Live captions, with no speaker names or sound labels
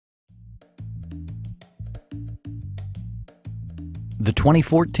The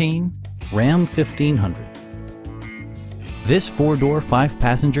 2014 Ram 1500. This four-door,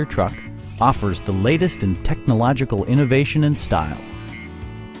 five-passenger truck offers the latest in technological innovation and style.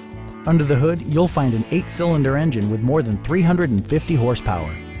 Under the hood, you'll find an 8-cylinder engine with more than 350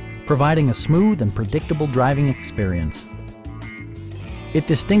 horsepower, providing a smooth and predictable driving experience. It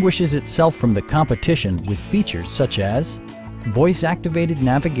distinguishes itself from the competition with features such as voice-activated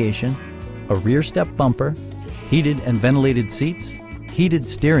navigation, a rear step bumper, heated and ventilated seats, heated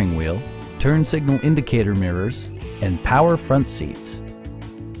steering wheel, turn signal indicator mirrors, and power front seats.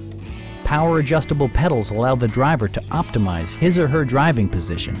 Power adjustable pedals allow the driver to optimize his or her driving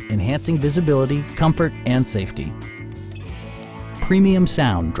position, enhancing visibility, comfort, and safety. Premium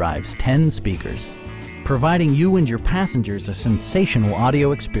sound drives 10 speakers, providing you and your passengers a sensational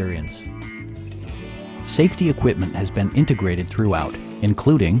audio experience. Safety equipment has been integrated throughout,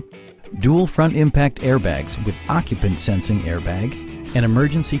 including dual front impact airbags with occupant sensing airbag, an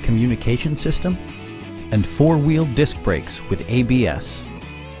emergency communication system, and four-wheel disc brakes with ABS.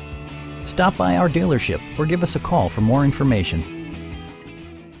 Stop by our dealership or give us a call for more information.